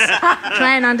Voice,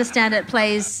 Try and Understand It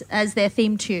plays as their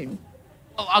theme tune?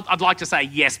 I'd like to say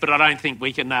yes, but I don't think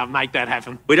we can make that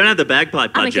happen. We don't have the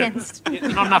bagpipe budget. I'm against.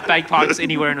 There's not enough bagpipes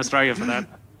anywhere in Australia for that.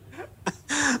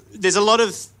 There's a lot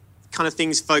of kind of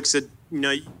things, folks, that,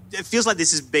 it feels like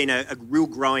this has been a real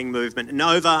growing movement. And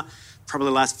over probably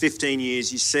the last 15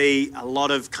 years, you see a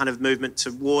lot of kind of movement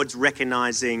towards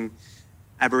recognising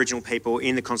Aboriginal people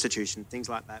in the Constitution, things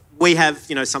like that. We have,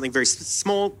 something very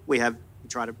small. We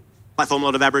try to platform a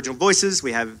lot of Aboriginal voices.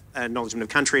 We have Acknowledgement of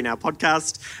Country in our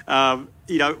podcast.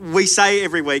 We say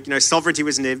every week, sovereignty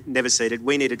was never ceded.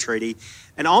 We need a treaty.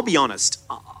 And I'll be honest,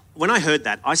 when I heard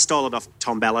that, I stole it off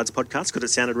Tom Ballard's podcast because it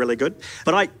sounded really good.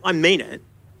 But I mean it.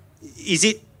 Is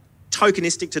it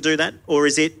tokenistic to do that, or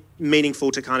is it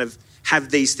meaningful to kind of have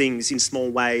these things in small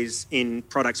ways in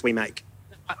products we make?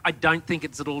 I don't think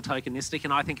it's at all tokenistic,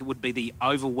 and I think it would be the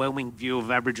overwhelming view of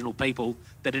Aboriginal people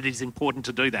that it is important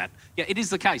to do that. It is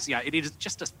the case. It is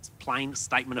just a plain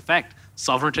statement of fact.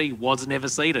 Sovereignty was never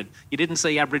ceded. You didn't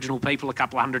see Aboriginal people a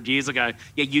couple of hundred years ago,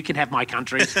 you can have my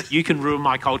country, you can ruin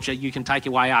my culture, you can take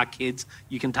away our kids,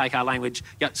 you can take our language.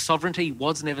 Sovereignty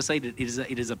was never ceded.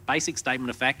 It is a basic statement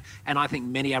of fact, and I think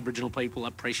many Aboriginal people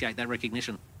appreciate that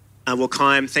recognition. Well,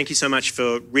 Kyam, thank you so much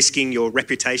for risking your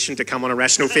reputation to come on A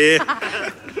Rational Fear.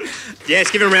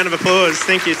 Yes, give him a round of applause.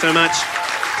 Thank you so much.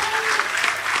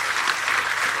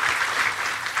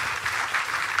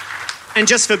 And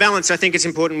just for balance, I think it's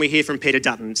important we hear from Peter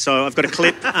Dutton. So I've got a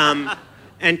clip.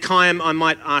 And Kyam, I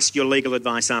might ask your legal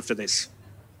advice after this.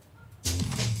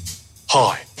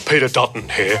 Hi, Peter Dutton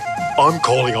here. I'm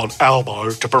calling on Albo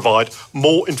to provide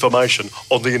more information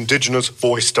on the Indigenous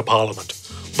voice to Parliament,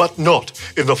 but not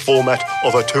in the format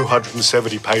of a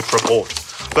 270-page report.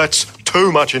 That's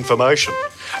too much information,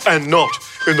 and not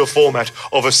in the format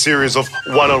of a series of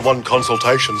one-on-one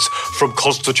consultations from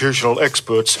constitutional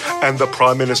experts and the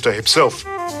Prime Minister himself.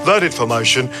 That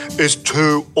information is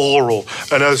too oral,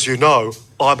 and as you know,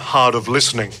 I'm hard of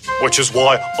listening, which is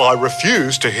why I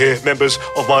refuse to hear members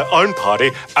of my own party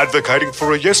advocating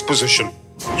for a yes position.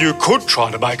 You could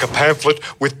try to make a pamphlet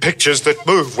with pictures that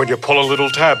move when you pull a little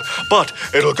tab, but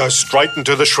it'll go straight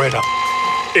into the shredder.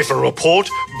 If a report,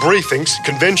 briefings,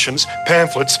 conventions,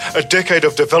 pamphlets, a decade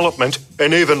of development,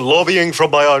 and even lobbying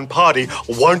from my own party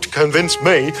won't convince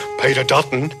me, Peter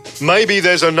Dutton, maybe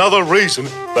there's another reason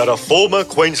that a former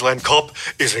Queensland cop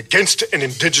is against an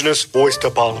Indigenous voice to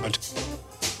Parliament.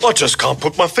 I just can't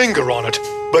put my finger on it.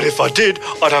 But if I did,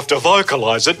 I'd have to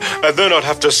vocalise it, and then I'd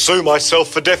have to sue myself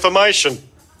for defamation.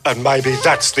 And maybe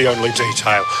that's the only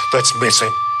detail that's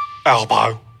missing.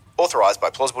 Albo. Authorised by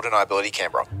Plausible Deniability,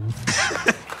 Canberra.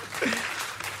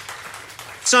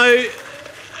 So,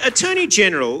 Attorney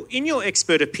General, in your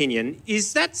expert opinion,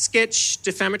 is that sketch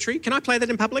defamatory? Can I play that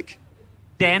in public?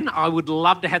 Dan, I would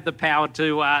love to have the power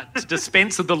to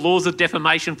dispense of the laws of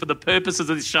defamation for the purposes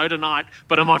of this show tonight,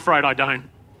 but I'm afraid I don't.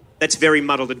 That's very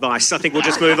muddled advice. I think we'll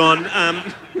just move on.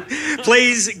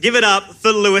 Please give it up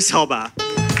for Lewis Hobba.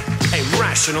 A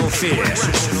rational fear.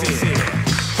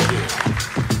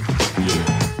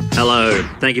 Hello.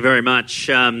 Thank you very much.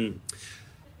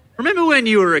 Remember when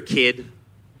you were a kid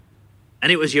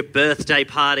and it was your birthday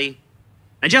party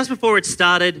and just before it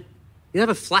started, you'd have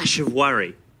a flash of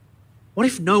worry. What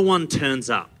if no one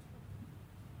turns up?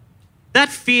 That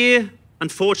fear,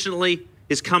 unfortunately,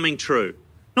 is coming true.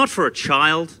 Not for a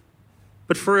child,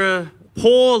 but for a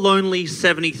poor, lonely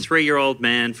 73-year-old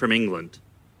man from England.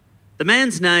 The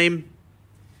man's name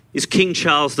is King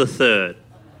Charles III.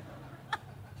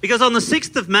 Because on the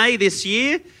 6th of May this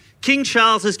year, King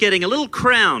Charles is getting a little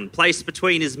crown placed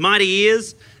between his mighty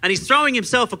ears and he's throwing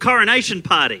himself a coronation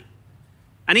party.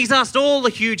 And he's asked all the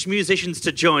huge musicians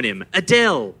to join him.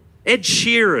 Adele, Ed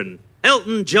Sheeran,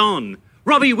 Elton John,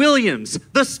 Robbie Williams,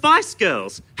 the Spice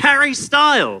Girls, Harry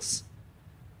Styles.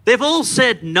 They've all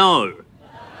said no.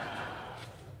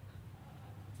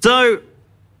 So,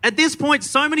 at this point,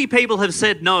 so many people have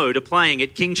said no to playing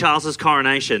at King Charles's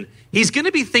coronation, he's going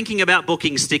to be thinking about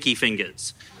booking Sticky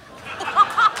Fingers.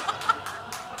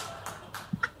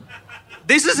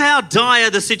 This is how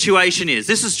dire the situation is.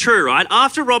 This is true, right?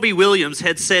 After Robbie Williams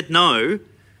had said no,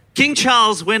 King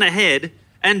Charles went ahead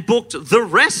and booked the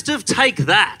rest of Take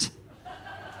That.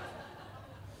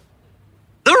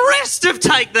 The rest of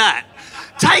Take That.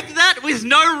 Take That with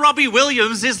no Robbie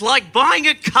Williams is like buying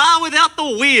a car without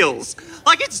the wheels.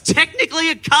 Like, it's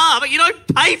technically a car, but you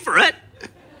don't pay for it.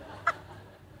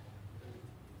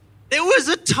 There was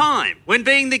a time when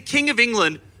being the King of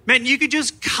England meant you could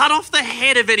just cut off the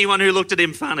head of anyone who looked at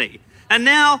him funny. And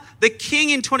now the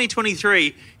King in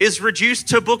 2023 is reduced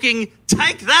to booking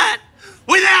Take That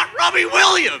without Robbie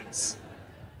Williams.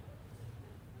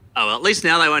 Oh, well, at least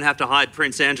now they won't have to hide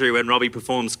Prince Andrew when Robbie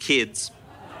performs Kids.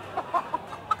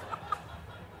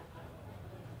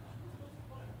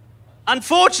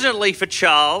 Unfortunately for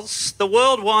Charles, the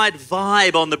worldwide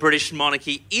vibe on the British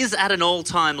monarchy is at an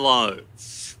all-time low.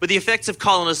 With the effects of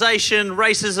colonisation,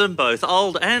 racism, both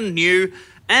old and new,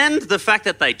 and the fact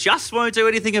that they just won't do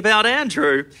anything about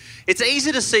Andrew, it's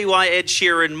easy to see why Ed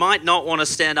Sheeran might not want to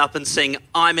stand up and sing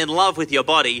 "I'm in love with your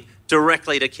body"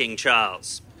 directly to King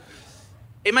Charles.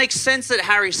 It makes sense that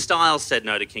Harry Styles said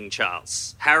no to King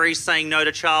Charles. Harry's saying no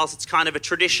to Charles, it's kind of a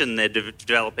tradition they're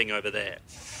developing over there.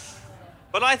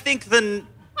 But I think I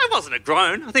wasn't a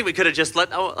groan. I think we could have just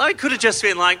I could have just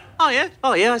been like, oh yeah,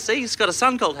 I see, he's got a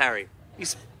son called Harry.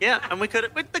 And we could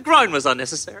have, the groan was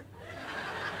unnecessary.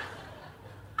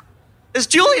 Has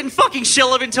Julian fucking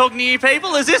Schiller been talking to you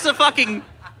people? Is this a fucking...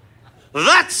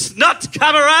 That's not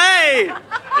cabaret!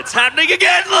 It's happening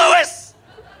again, Lewis!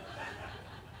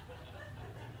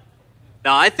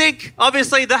 No, I think,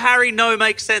 obviously, the Harry no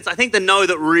makes sense. I think the no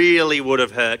that really would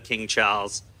have hurt King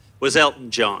Charles was Elton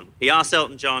John. He asked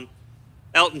Elton John.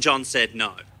 Elton John said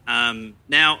no.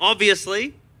 Now,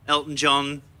 obviously, Elton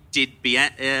John did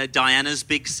Diana's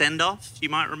big send-off, you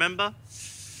might remember.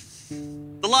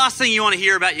 The last thing you want to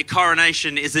hear about your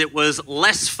coronation is it was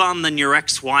less fun than your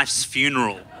ex-wife's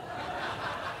funeral.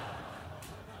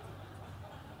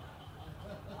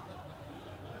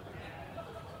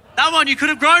 That one you could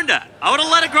have groaned at. I would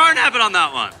have let a groan happen on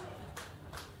that one.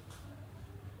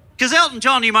 Because Elton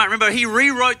John, you might remember, he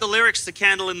rewrote the lyrics to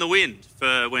Candle in the Wind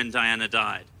for when Diana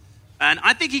died. And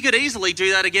I think he could easily do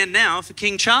that again now for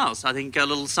King Charles. I think a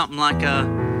little something like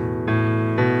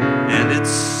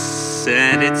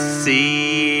and it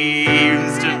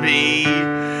seems to me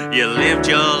you lived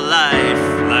your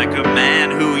life like a man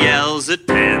who yells at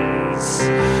pens,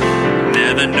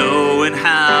 never knowing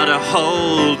how to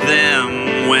hold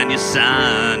them when you're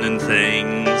signing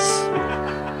things.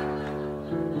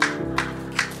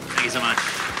 Thank you so much.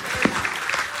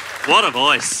 What a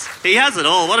voice. He has it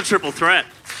all. What a triple threat.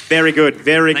 Very good,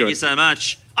 very good. Thank you so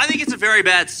much. I think it's a very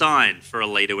bad sign for a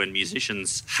leader when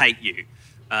musicians hate you.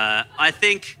 I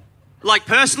think,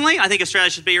 personally, I think Australia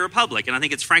should be a republic, and I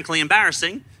think it's frankly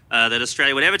embarrassing that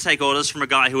Australia would ever take orders from a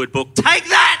guy who would book Take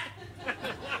That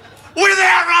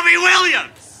without Robbie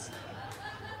Williams.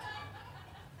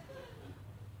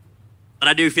 But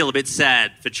I do feel a bit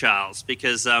sad for Charles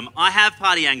because I have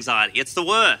party anxiety. It's the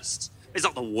worst. It's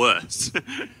not the worst.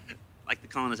 Like the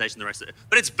colonisation, the rest of it.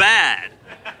 But it's bad.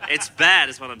 It's bad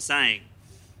is what I'm saying.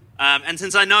 And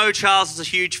since I know Charles is a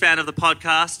huge fan of the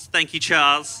podcast, thank you,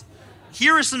 Charles,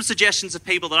 here are some suggestions of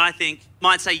people that I think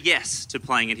might say yes to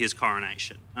playing at his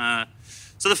coronation.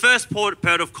 So the first port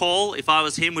of call, if I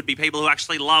was him, would be people who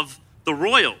actually love the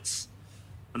royals.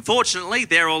 Unfortunately,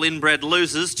 they're all inbred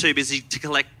losers, too busy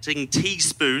collecting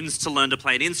teaspoons to learn to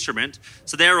play an instrument,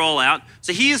 so they're all out.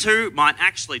 So here's who might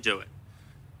actually do it.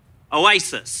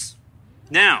 Oasis.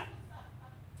 Now,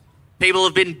 people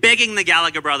have been begging the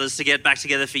Gallagher brothers to get back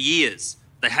together for years.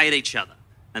 They hate each other,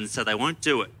 and so they won't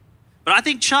do it. But I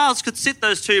think Charles could sit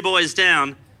those two boys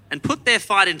down and put their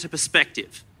fight into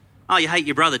perspective. Oh, you hate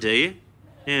your brother, do you?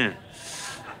 Yeah.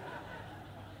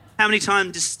 How many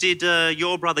times did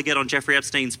your brother get on Jeffrey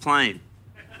Epstein's plane?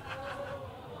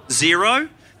 0?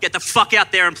 Get the fuck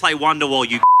out there and play Wonderwall,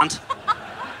 you cunt.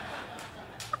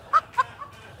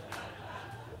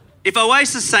 If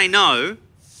Oasis say no,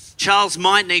 Charles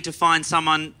might need to find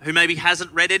someone who maybe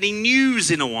hasn't read any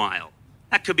news in a while.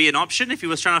 That could be an option if he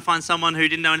was trying to find someone who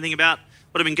didn't know anything about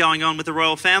what had been going on with the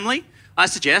royal family. I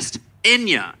suggest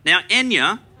Enya. Now,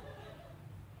 Enya,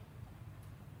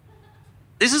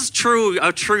 this is a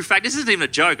true fact. This isn't even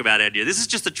a joke about Enya. This is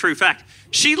just a true fact.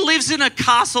 She lives in a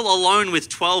castle alone with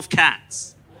 12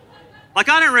 cats. Like,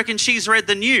 I don't reckon she's read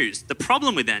the news. The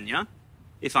problem with Enya,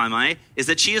 if I may, is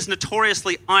that she is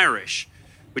notoriously Irish,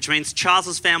 which means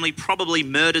Charles's family probably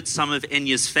murdered some of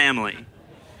Enya's family.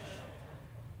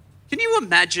 Can you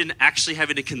imagine actually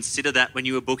having to consider that when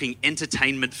you were booking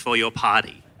entertainment for your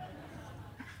party?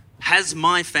 Has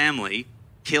my family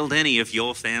killed any of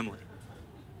your family?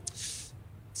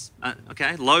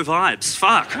 Okay, low vibes.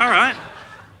 Fuck, all right.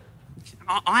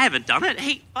 I haven't done it.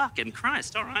 Hey, fucking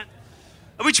Christ, all right.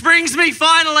 Which brings me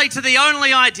finally to the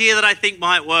only idea that I think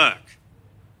might work.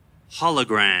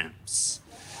 Holograms.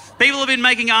 People have been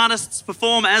making artists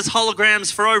perform as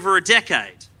holograms for over a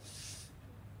decade.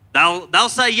 They'll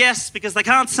say yes because they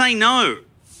can't say no.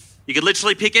 You could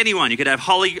literally pick anyone. You could have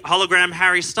hologram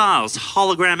Harry Styles,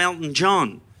 hologram Elton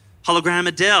John, hologram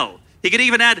Adele. He could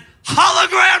even add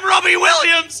hologram Robbie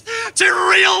Williams to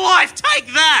real life. Take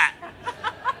that.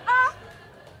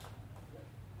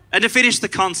 And to finish the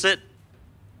concert,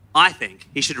 I think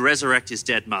he should resurrect his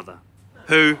dead mother,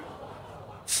 who,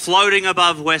 floating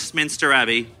above Westminster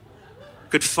Abbey,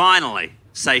 could finally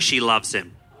say she loves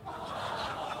him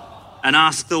and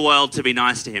ask the world to be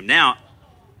nice to him. Now,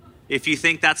 if you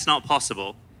think that's not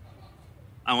possible,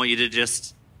 I want you to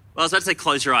just, well, I was about to say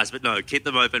close your eyes, but no, keep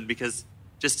them open, because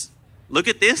just look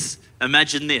at this,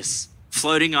 imagine this,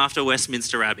 floating after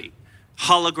Westminster Abbey.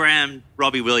 Hologram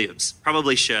Robbie Williams,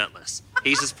 probably shirtless.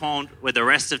 He's just pawned with the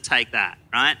rest of Take That,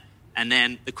 right? And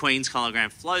then the Queen's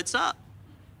hologram floats up.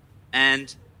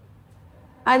 And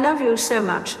I love you so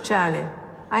much, Charlie.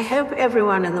 I hope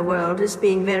everyone in the world is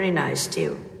being very nice to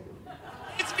you.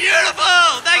 It's beautiful!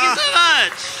 Thank you so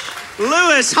much!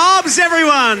 Lewis Hobbs,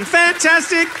 everyone.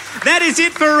 Fantastic. That is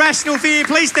it for Rational Fear.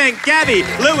 Please thank Gabbi,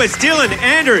 Lewis, Dylan,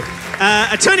 Andrew,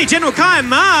 Attorney General Kyam,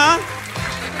 Maher.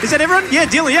 Is that everyone? Yeah,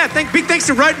 Dylan, yeah. Big thanks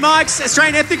to Road Mikes,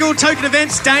 Australian Ethical, Token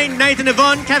Events, Dane, Nathan,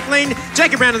 Yvonne, Kathleen,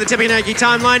 Jacob Brown on the Teppanyaki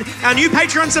timeline, our new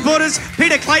Patreon supporters,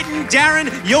 Peter Clayton, Darren,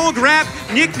 Jorg Rapp,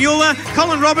 Nick Mueller,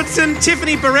 Colin Robertson,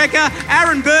 Tiffany Bareka,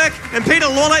 Aaron Burke, and Peter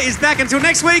Lawler is back until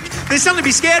next week. There's something to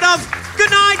be scared of. Good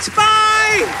night.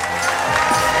 Bye.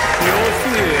 Your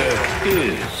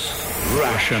fear is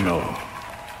rational.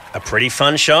 A pretty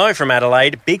fun show from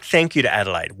Adelaide. Big thank you to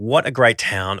Adelaide. What a great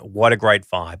town. What a great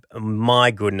vibe.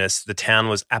 My goodness, the town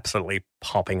was absolutely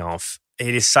popping off.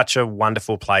 It is such a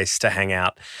wonderful place to hang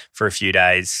out for a few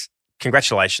days.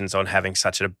 Congratulations on having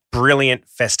such a brilliant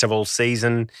festival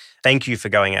season. Thank you for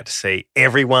going out to see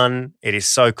everyone. It is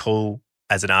so cool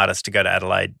as an artist to go to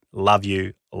Adelaide. Love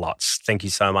you lots. Thank you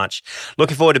so much.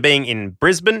 Looking forward to being in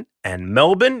Brisbane and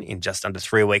Melbourne in just under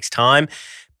 3 weeks' time.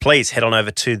 Please head on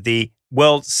over to the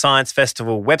World Science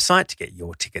Festival website to get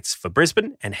your tickets for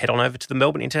Brisbane, and head on over to the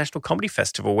Melbourne International Comedy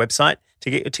Festival website to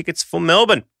get your tickets for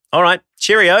Melbourne. All right,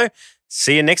 cheerio.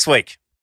 See you next week.